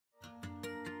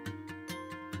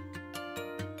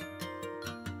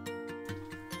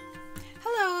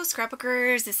Hello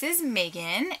scrapbookers, this is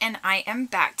Megan and I am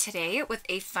back today with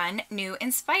a fun new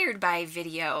inspired by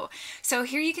video. So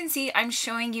here you can see I'm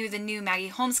showing you the new Maggie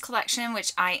Holmes collection,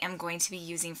 which I am going to be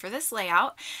using for this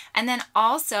layout. And then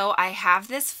also I have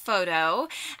this photo,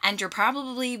 and you're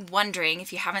probably wondering,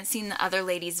 if you haven't seen the other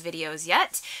ladies' videos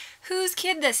yet, whose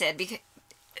kid this is. Because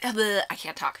I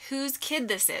can't talk. Whose kid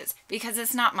this is, because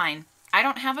it's not mine. I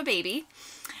don't have a baby.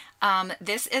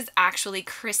 This is actually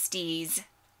Christy's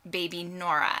baby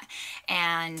Norah.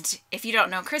 And if you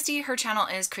don't know Christy, her channel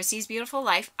is Christy's Beautiful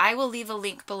Life. I will leave a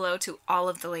link below to all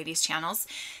of the ladies' channels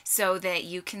so that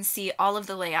you can see all of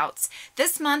the layouts.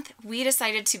 This month we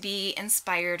decided to be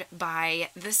inspired by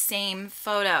the same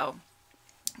photo.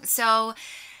 So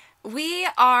we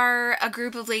are a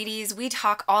group of ladies. We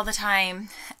talk all the time.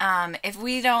 If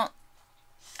we don't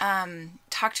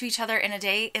talk to each other in a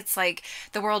day, it's like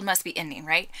the world must be ending,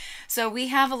 right? So we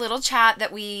have a little chat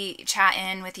that we chat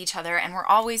in with each other, and we're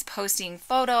always posting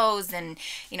photos and,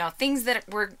 you know, things that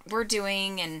we're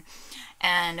doing,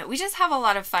 and we just have a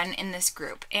lot of fun in this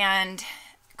group. And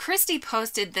Christy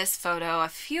posted this photo a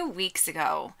few weeks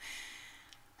ago.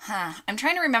 I'm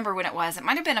trying to remember when it was. It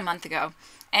might have been a month ago.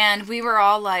 And we were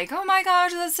all like, oh my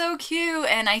gosh, that's so cute.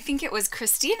 And I think it was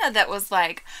Christina that was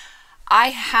like, I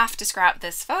have to scrap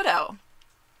this photo.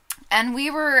 And we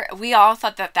all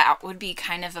thought that that would be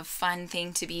kind of a fun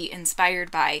thing to be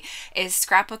inspired by, is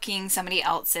scrapbooking somebody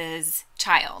else's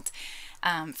child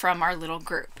from our little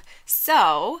group.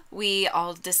 So we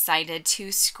all decided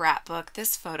to scrapbook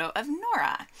this photo of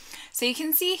Norah. So you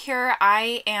can see here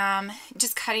I am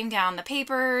just cutting down the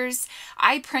papers.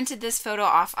 I printed this photo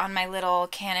off on my little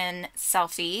Canon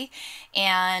selfie,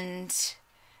 and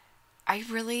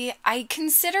I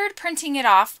considered printing it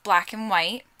off black and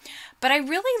white, but I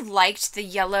really liked the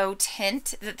yellow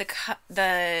tint that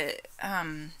the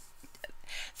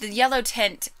yellow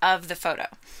tint of the photo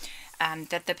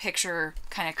that the picture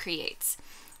kind of creates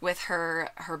with her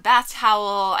bath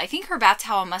towel. I think her bath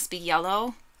towel must be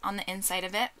yellow on the inside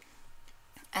of it,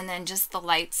 and then just the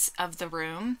lights of the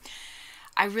room.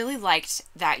 I really liked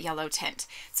that yellow tint.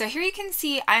 So here you can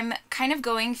see I'm kind of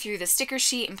going through the sticker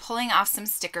sheet and pulling off some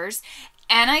stickers,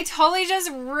 and I totally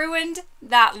just ruined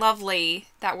that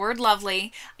word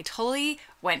lovely. I totally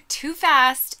went too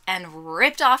fast and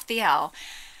ripped off the L.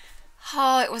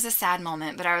 Oh, it was a sad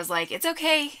moment, but I was like, it's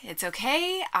okay. It's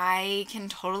okay. I can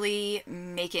totally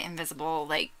make it invisible.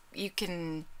 Like, you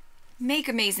can make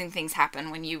amazing things happen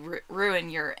when you ruin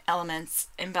your elements,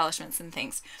 embellishments, and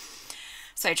things.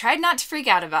 So I tried not to freak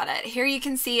out about it. Here you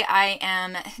can see I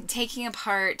am taking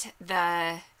apart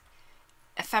the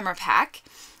ephemera pack.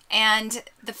 And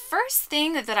the first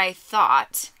thing that I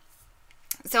thought,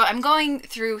 so I'm going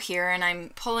through here and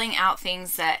I'm pulling out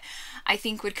things that I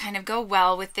think would kind of go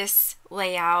well with this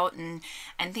layout, and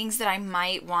things that I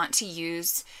might want to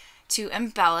use to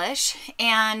embellish.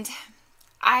 And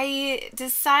I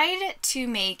decided to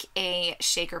make a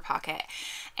shaker pocket.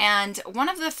 And one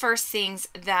of the first things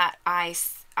that I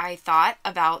thought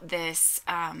about this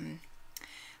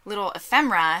little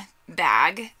ephemera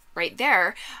bag right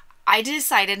there, I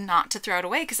decided not to throw it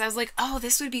away, because I was like, oh,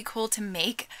 this would be cool to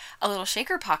make a little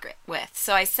shaker pocket with.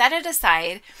 So I set it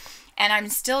aside, and I'm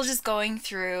still just going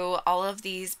through all of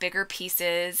these bigger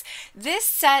pieces. This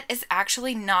set is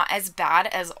actually not as bad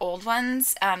as old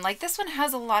ones. Like, this one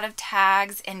has a lot of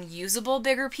tags and usable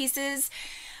bigger pieces.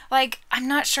 Like, I'm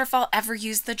not sure if I'll ever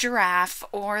use the giraffe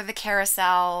or the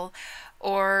carousel,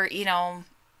 or, you know,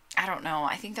 I don't know.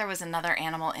 I think there was another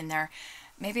animal in there.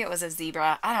 Maybe it was a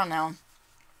zebra. I don't know.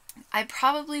 I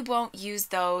probably won't use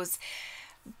those,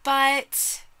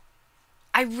 but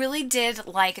I really did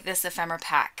like this ephemera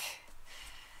pack.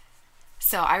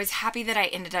 So I was happy that I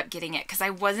ended up getting it, because I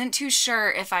wasn't too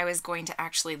sure if I was going to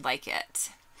actually like it.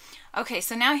 Okay,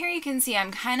 so now here you can see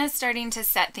I'm kind of starting to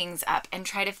set things up and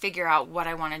try to figure out what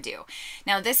I want to do.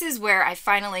 Now this is where I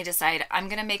finally decide I'm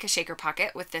going to make a shaker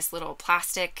pocket with this little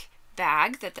plastic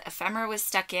bag that the ephemera was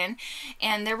stuck in,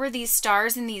 and there were these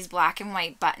stars and these black and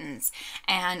white buttons,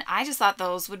 and I just thought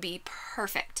those would be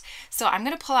perfect. So I'm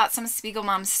going to pull out some Spiegel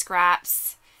Mom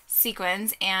Scraps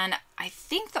sequins, and I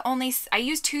think I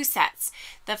used two sets.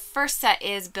 The first set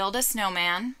is Build a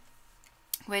Snowman,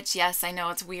 which, yes, I know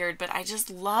it's weird, but I just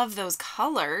love those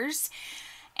colors,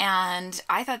 and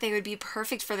I thought they would be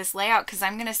perfect for this layout, because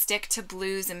I'm going to stick to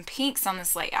blues and pinks on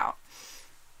this layout,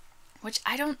 which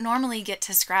I don't normally get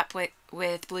to scrap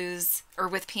with blues, or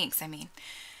with pinks, I mean.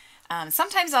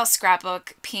 Sometimes I'll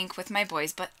scrapbook pink with my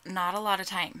boys, but not a lot of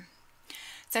time.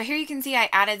 So here you can see I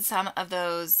added some of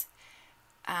those,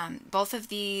 both of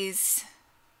these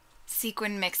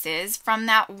sequin mixes from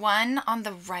that one on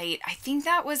the right. I think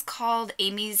that was called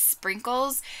Amy's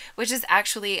Sprinkles, which is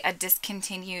actually a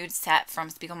discontinued set from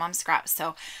Spiegelmom Scraps.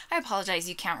 So I apologize,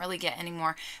 you can't really get any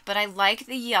more. But I like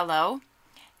the yellow,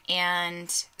 and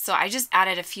so I just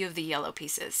added a few of the yellow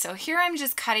pieces. So here I'm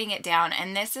just cutting it down,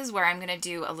 and this is where I'm going to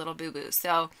do a little boo-boo.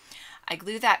 So I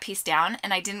glue that piece down,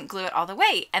 and I didn't glue it all the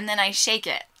way, and then I shake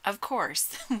it. Of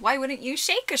course, why wouldn't you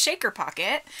shake a shaker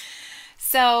pocket?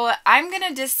 So I'm going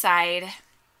to decide,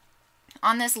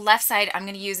 on this left side, I'm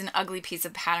going to use an ugly piece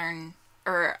of pattern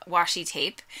or washi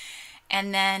tape.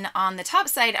 And then on the top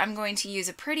side, I'm going to use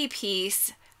a pretty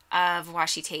piece of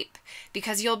washi tape,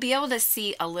 because you'll be able to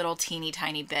see a little teeny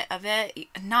tiny bit of it,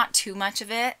 not too much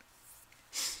of it.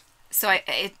 So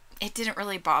it didn't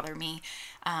really bother me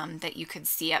that you could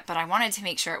see it, but I wanted to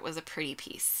make sure it was a pretty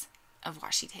piece of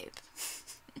washi tape.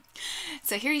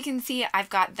 So here you can see I've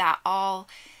got that all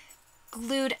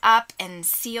glued up and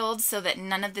sealed so that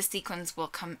none of the sequins will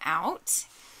come out.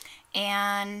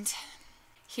 And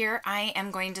here I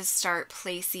am going to start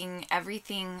placing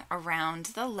everything around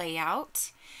the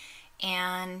layout.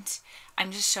 And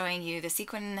I'm just showing you the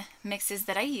sequin mixes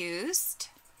that I used.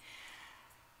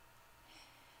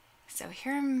 So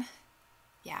here I'm,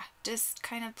 just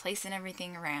kind of placing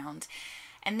everything around.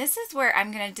 And this is where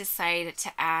I'm going to decide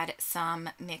to add some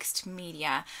mixed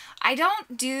media. I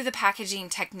don't do the packaging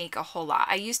technique a whole lot.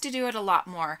 I used to do it a lot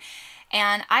more.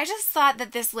 And I just thought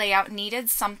that this layout needed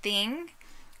something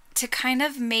to kind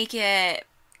of make it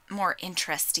more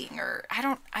interesting, or I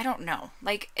don't know.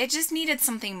 Like, it just needed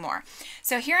something more.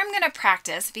 So here I'm going to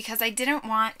practice, because I didn't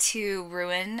want to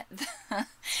ruin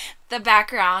the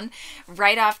background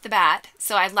right off the bat.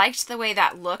 So I liked the way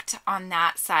that looked on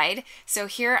that side. So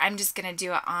here I'm just going to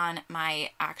do it on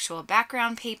my actual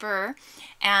background paper,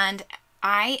 and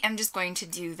I am just going to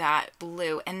do that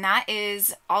blue. And that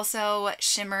is also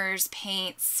Shimmer's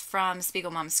paints from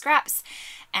Spiegelmom Scraps,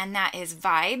 and that is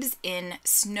Vibes in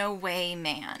Snow Way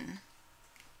Man.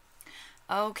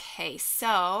 Okay,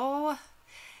 so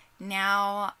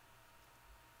now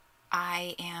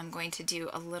I am going to do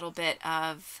a little bit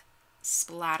of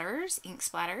splatters, ink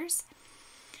splatters.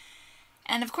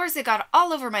 And of course it got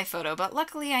all over my photo, but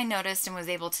luckily I noticed and was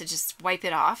able to just wipe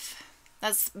it off.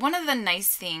 That's one of the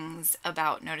nice things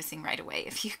about noticing right away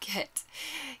if you get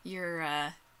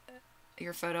your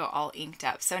photo all inked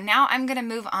up. So now I'm going to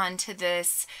move on to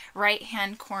this right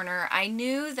hand corner. I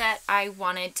knew that I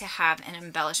wanted to have an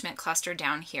embellishment cluster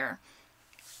down here,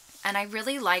 and I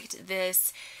really liked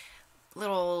this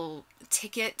little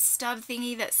ticket stub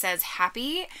thingy that says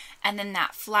happy, and then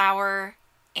that flower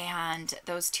and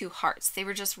those two hearts. They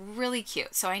were just really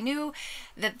cute. So I knew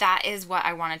that that is what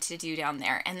I wanted to do down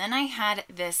there. And then I had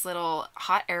this little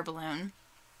hot air balloon,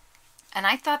 and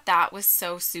I thought that was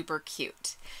so super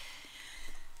cute.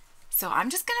 So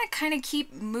I'm just going to kind of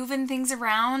keep moving things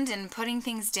around and putting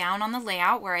things down on the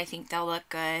layout where I think they'll look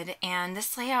good. And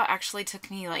this layout actually took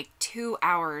me like 2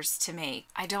 hours to make.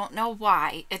 I don't know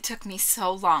why it took me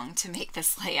so long to make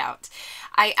this layout.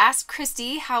 I asked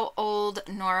Christy how old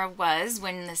Norah was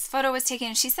when this photo was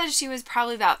taken. She said she was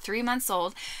probably about 3 months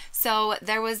old. So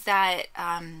there was that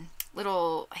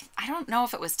little, I don't know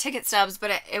if it was ticket stubs,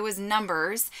 but it was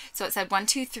numbers. So it said 1,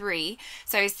 2, 3.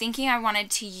 So I was thinking I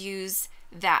wanted to use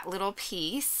that little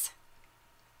piece.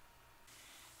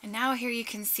 And now here you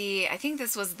can see, I think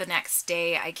this was the next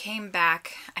day. I came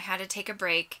back, I had to take a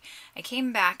break. I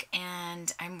came back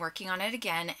and I'm working on it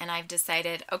again, and I've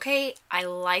decided, okay, I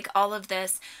like all of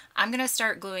this. I'm gonna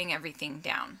start gluing everything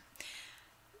down.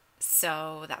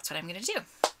 So that's what I'm gonna do.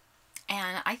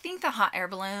 And I think the hot air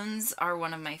balloons are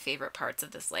one of my favorite parts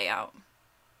of this layout.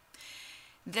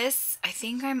 This, I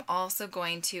think I'm also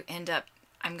going to end up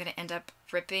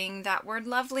ripping that word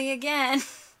lovely again.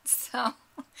 So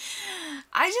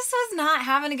I just was not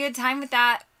having a good time with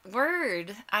that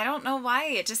word. I don't know why.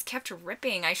 It just kept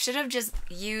ripping. I should have just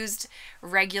used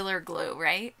regular glue,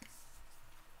 right?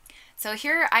 So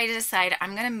here I decide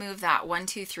I'm going to move that 1,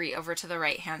 2, 3 over to the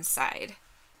right hand side.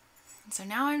 So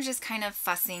now I'm just kind of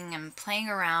fussing and playing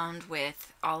around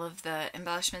with all of the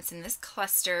embellishments in this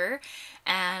cluster,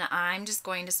 and I'm just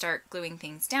going to start gluing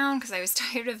things down because I was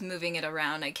tired of moving it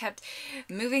around. I kept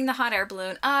moving the hot air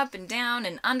balloon up and down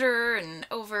and under and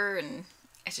over, and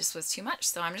it just was too much.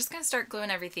 So I'm just going to start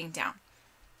gluing everything down.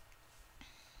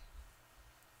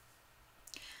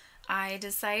 I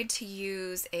decided to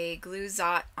use a glue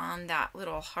Zot on that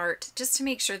little heart just to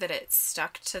make sure that it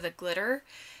stuck to the glitter,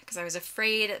 because I was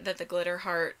afraid that the glitter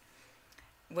heart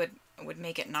would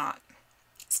make it not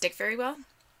stick very well.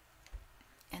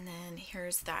 And then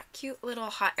here's that cute little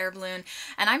hot air balloon.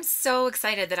 And I'm so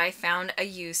excited that I found a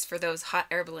use for those hot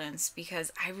air balloons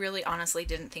because I really honestly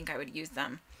didn't think I would use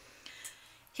them.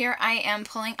 Here I am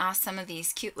pulling off some of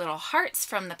these cute little hearts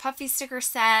from the puffy sticker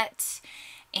set.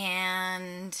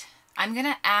 And I'm going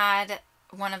to add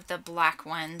one of the black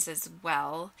ones as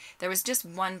well. There was just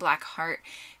one black heart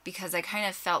because I kind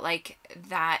of felt like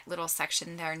that little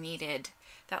section there needed,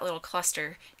 that little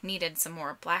cluster needed some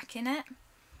more black in it.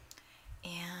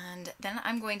 And then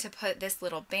I'm going to put this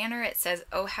little banner. It says,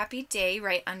 "Oh, happy day,"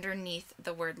 right underneath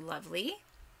the word lovely.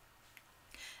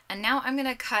 And now I'm going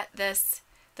to cut this,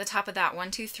 the top of that 1,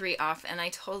 2, 3 off. And I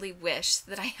totally wish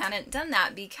that I hadn't done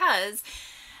that because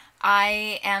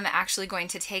I am actually going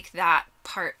to take that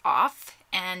part off.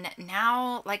 And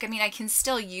now, like, I mean, I can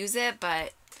still use it,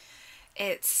 but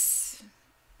it's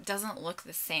doesn't look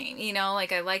the same. You know,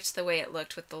 like I liked the way it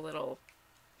looked with the little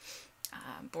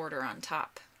border on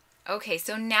top. Okay,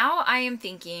 so now I am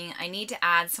thinking I need to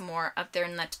add some more up there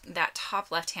in that top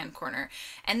left-hand corner.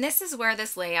 And this is where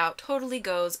this layout totally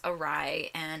goes awry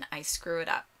and I screw it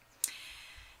up.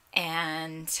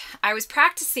 And I was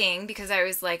practicing because I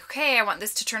was like, okay, I want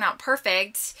this to turn out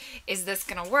perfect. Is this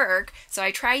gonna work? So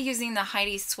I tried using the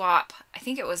Heidi Swap, I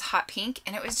think it was hot pink,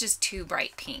 and it was just too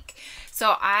bright pink.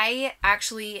 So I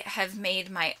actually have made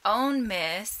my own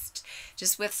mist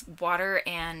just with water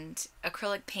and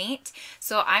acrylic paint.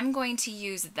 So I'm going to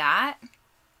use that.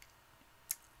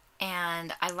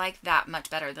 And I like that much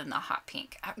better than the hot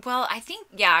pink. Well, I think,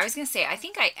 yeah, I was going to say, I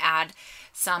think I add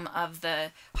some of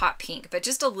the hot pink, but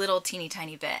just a little teeny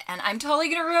tiny bit. And I'm totally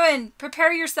going to ruin.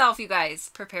 Prepare yourself, you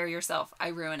guys. Prepare yourself. I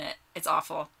ruin it. It's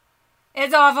awful.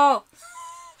 It's awful.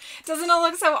 Doesn't it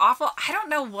look so awful? I don't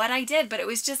know what I did, but it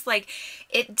was just like,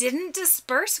 it didn't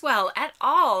disperse well at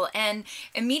all. And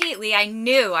immediately I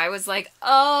knew, I was like,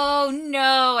 oh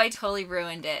no, I totally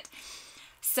ruined it.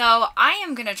 So I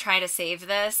am going to try to save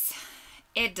this.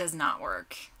 It does not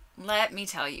work. Let me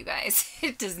tell you guys,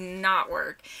 it does not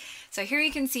work. So here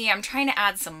you can see I'm trying to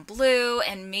add some blue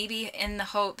and maybe in the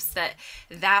hopes that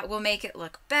that will make it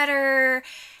look better.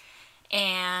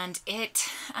 And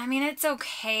I mean, it's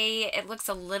okay. It looks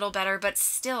a little better, but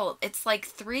still, it's like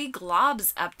 3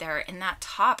 globs up there in that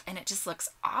top and it just looks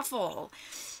awful.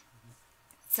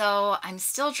 So I'm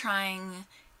still trying,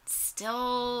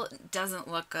 still doesn't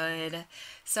look good.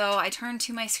 So I turn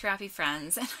to my scrappy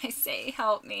friends and I say,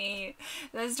 help me.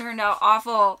 This turned out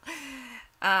awful.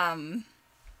 And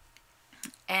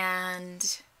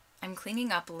I'm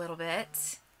cleaning up a little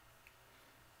bit.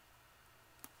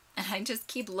 And I just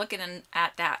keep looking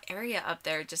at that area up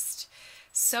there, just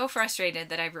so frustrated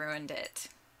that I ruined it.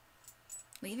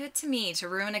 Leave it to me to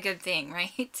ruin a good thing,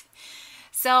 right?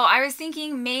 So I was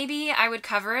thinking maybe I would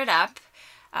cover it up.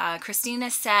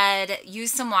 Christina said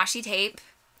use some washi tape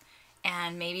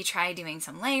and maybe try doing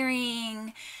some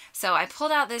layering. So I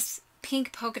pulled out this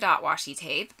pink polka dot washi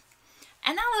tape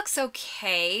and that looks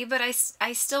okay, but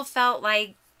I still felt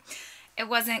like it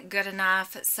wasn't good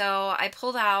enough. So I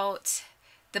pulled out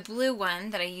the blue one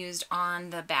that I used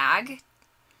on the bag.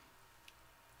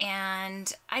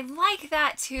 And I like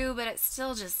that too, but it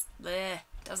still just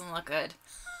doesn't look good.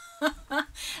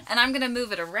 And I'm going to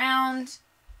move it around,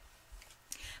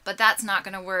 but that's not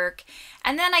going to work.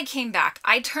 And then I came back.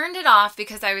 I turned it off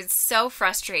because I was so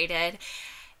frustrated.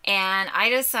 And I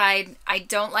decided I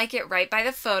don't like it right by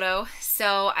the photo.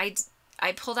 So I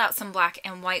pulled out some black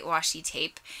and white washi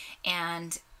tape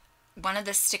and one of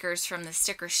the stickers from the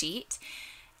sticker sheet.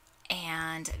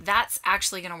 And that's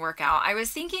actually going to work out. I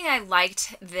was thinking I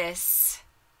liked this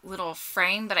little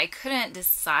frame, but I couldn't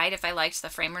decide if I liked the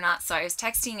frame or not. So I was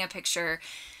texting a picture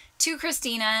to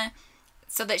Christina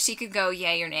so that she could go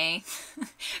yay or nay.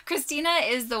 Christina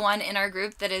is the one in our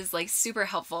group that is like super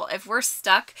helpful. If we're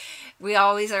stuck, we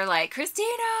always are like,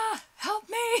 Christina, help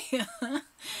me.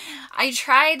 I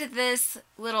tried this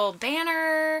little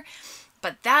banner,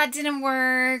 but that didn't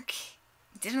work.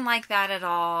 Didn't like that at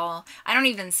all. I don't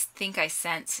even think I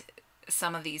sent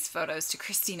some of these photos to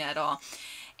Christina at all.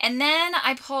 And then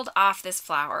I pulled off this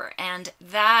flower and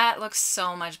that looks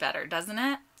so much better, doesn't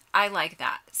it? I like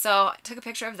that. So I took a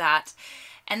picture of that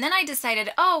and then I decided,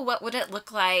 oh, what would it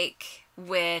look like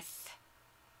with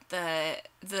the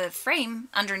frame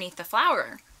underneath the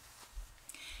flower?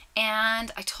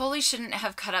 And I totally shouldn't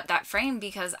have cut up that frame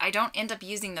because I don't end up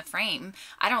using the frame.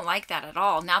 I don't like that at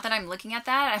all. Now that I'm looking at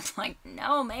that, I'm like,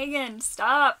 no, Megan,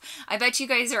 stop. I bet you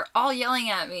guys are all yelling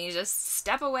at me. Just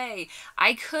step away.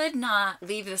 I could not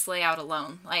leave this layout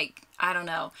alone. Like, I don't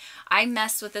know. I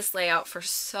messed with this layout for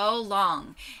so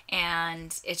long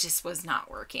and it just was not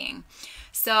working.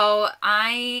 So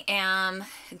I am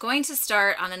going to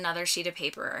start on another sheet of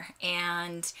paper,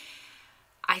 and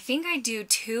I think I do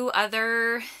 2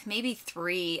 other, maybe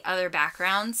 3 other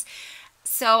backgrounds.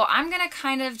 So I'm going to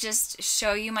kind of just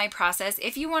show you my process.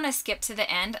 If you want to skip to the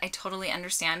end, I totally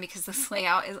understand because this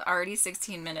layout is already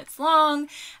 16 minutes long,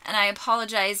 and I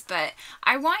apologize, but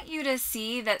I want you to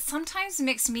see that sometimes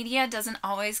mixed media doesn't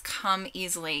always come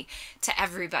easily to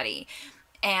everybody.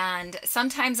 And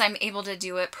sometimes I'm able to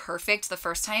do it perfect the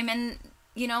first time, and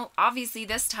you know, obviously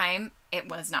this time it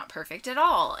was not perfect at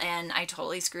all and I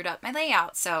totally screwed up my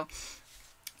layout. So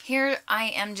here I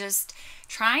am just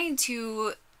trying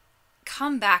to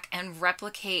come back and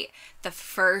replicate the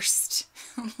first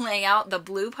layout, the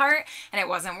blue part, and it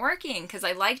wasn't working because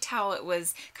I liked how it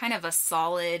was kind of a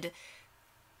solid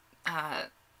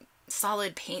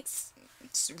paint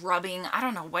rubbing, I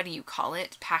don't know, what do you call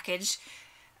it,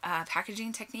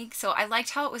 packaging technique. So I liked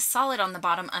how it was solid on the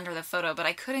bottom under the photo, but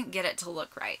I couldn't get it to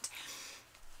look right.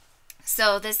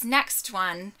 So this next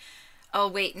one, oh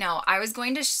wait, no, I was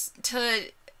going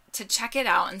to check it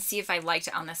out and see if I liked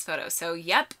it on this photo. So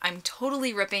yep, I'm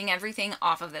totally ripping everything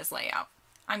off of this layout.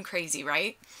 I'm crazy,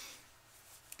 right?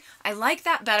 I like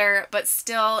that better, but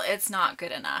still it's not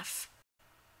good enough.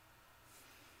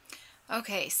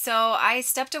 Okay, so I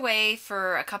stepped away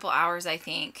for a couple hours, I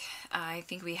think. I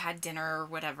think we had dinner or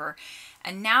whatever.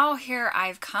 And now here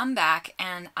I've come back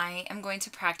and I am going to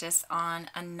practice on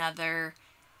another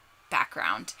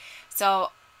background.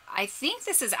 So I think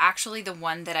this is actually the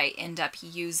one that I end up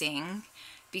using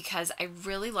because I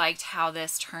really liked how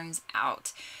this turns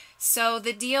out. So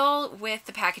the deal with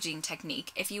the packaging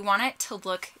technique, if you want it to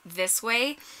look this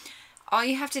way, all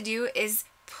you have to do is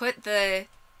put the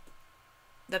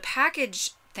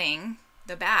package thing,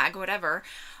 the bag, whatever,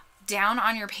 down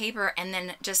on your paper and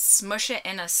then just smush it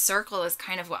in a circle is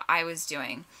kind of what I was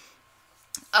doing.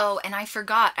 Oh, and I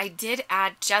forgot, I did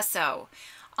add gesso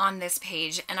on this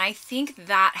page, and I think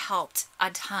that helped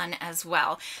a ton as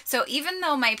well. So even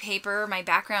though my paper, my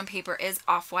background paper is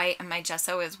off-white and my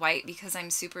gesso is white because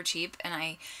I'm super cheap and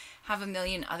I have a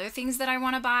million other things that I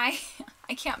want to buy,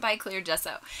 I can't buy clear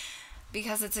gesso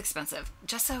because it's expensive.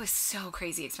 Gesso is so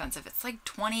crazy expensive. It's like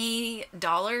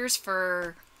 $20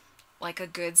 for like a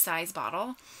good size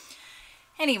bottle.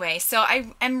 Anyway, so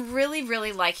I am really,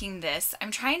 really liking this. I'm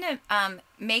trying to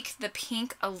make the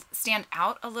pink stand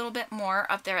out a little bit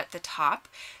more up there at the top.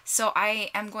 So I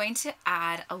am going to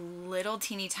add a little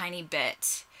teeny tiny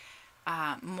bit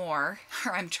more,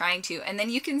 or I'm trying to. And then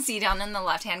you can see down in the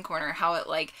left-hand corner how it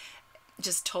like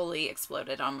just totally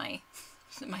exploded on my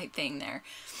thing there.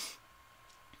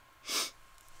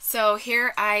 So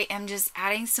here I am just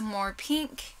adding some more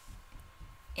pink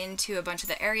into a bunch of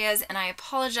the areas, and I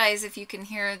apologize if you can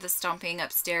hear the stomping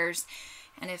upstairs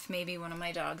and if maybe one of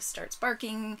my dogs starts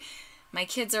barking. My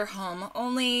kids are home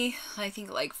only, I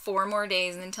think, like 4 more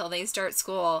days until they start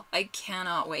school. I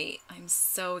cannot wait. I'm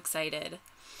so excited.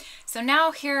 So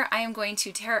now here I am going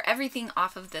to tear everything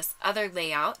off of this other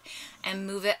layout and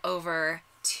move it over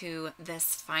to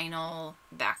this final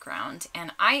background,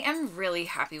 and I am really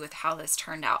happy with how this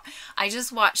turned out. I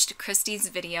just watched Christy's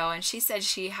video and she said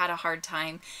she had a hard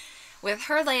time with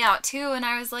her layout too, and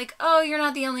I was like, oh, you're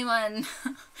not the only one.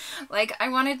 Like, I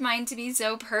wanted mine to be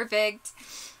so perfect,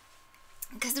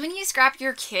 because when you scrap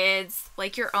your kids,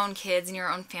 like your own kids and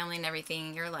your own family and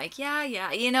everything, you're like,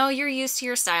 yeah, you know, you're used to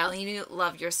your style and you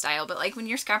love your style, but like when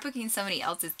you're scrapbooking somebody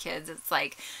else's kids, it's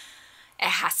like, it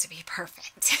has to be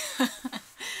perfect.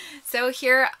 So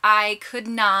here I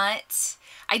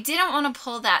didn't want to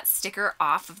pull that sticker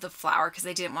off of the flower because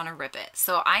I didn't want to rip it.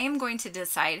 So I am going to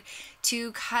decide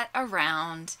to cut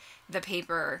around the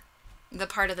paper, the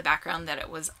part of the background that it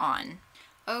was on.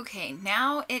 Okay,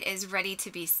 now it is ready to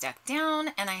be stuck down,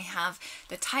 and I have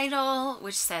the title,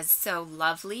 which says "So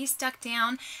Lovely" stuck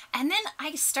down. And then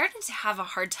I started to have a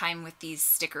hard time with these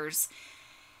stickers.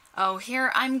 Oh,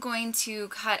 here I'm going to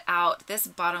cut out this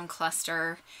bottom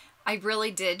cluster. I really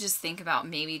did just think about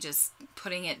maybe just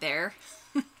putting it there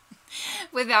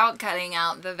without cutting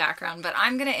out the background, but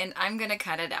I'm gonna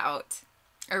cut it out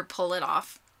or pull it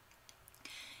off.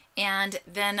 And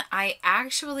then I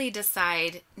actually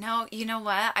decide, no, you know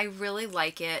what? I really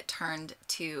like it turned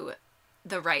to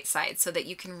the right side so that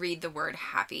you can read the word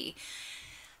happy.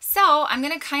 So I'm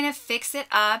going to kind of fix it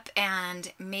up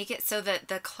and make it so that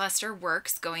the cluster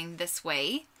works going this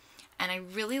way. And I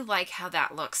really like how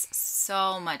that looks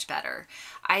so much better.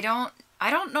 I don't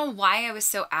know why I was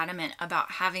so adamant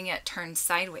about having it turned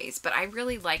sideways, but I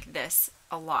really like this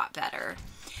a lot better.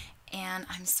 And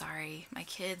I'm sorry, my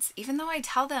kids, even though I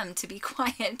tell them to be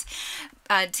quiet,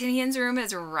 Tinian's room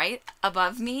is right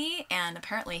above me, and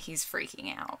apparently he's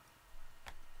freaking out.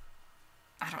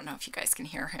 I don't know if you guys can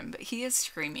hear him, but he is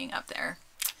screaming up there.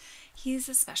 He's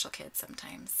a special kid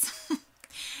sometimes.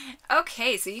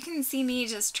 Okay, so you can see me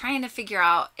just trying to figure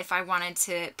out if I wanted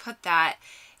to put that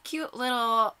cute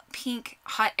little pink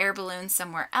hot air balloon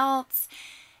somewhere else.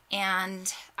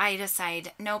 And I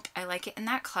decide, nope, I like it in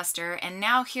that cluster. And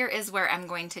now here is where I'm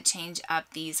going to change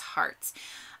up these hearts.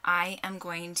 I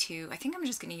think I'm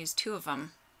just going to use 2 of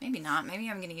them. Maybe not. Maybe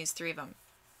I'm going to use 3 of them.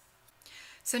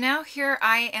 So now here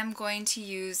I am going to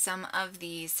use some of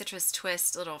the Citrus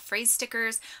Twist little phrase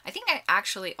stickers. I think I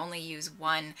actually only use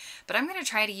 1, but I'm going to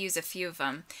try to use a few of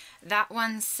them. That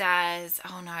one says,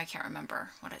 oh no, I can't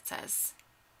remember what it says.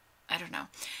 I don't know.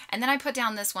 And then I put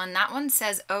down this one. That one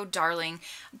says, oh darling,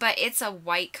 but it's a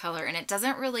white color and it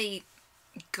doesn't really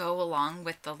go along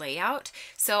with the layout.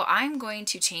 So I'm going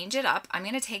to change it up. I'm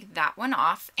going to take that one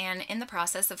off, and in the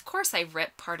process, of course, I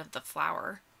rip part of the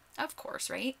flower. Of course,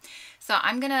 right? So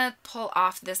I'm going to pull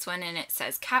off this one, and it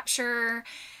says capture,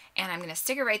 and I'm going to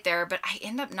stick it right there, but I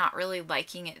end up not really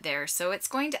liking it there. So it's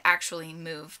going to actually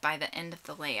move by the end of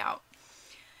the layout.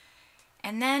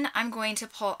 And then I'm going to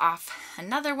pull off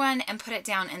another one and put it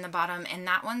down in the bottom, and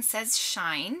that one says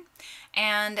shine.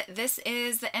 And this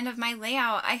is the end of my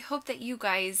layout. I hope that you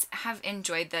guys have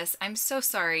enjoyed this. I'm so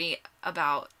sorry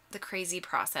about the crazy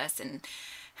process and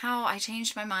how I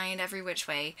changed my mind every which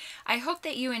way. I hope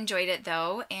that you enjoyed it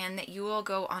though, and that you will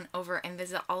go on over and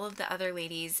visit all of the other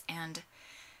ladies and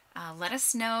let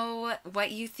us know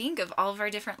what you think of all of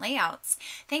our different layouts.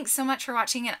 Thanks so much for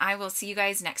watching, and I will see you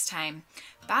guys next time.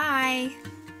 Bye!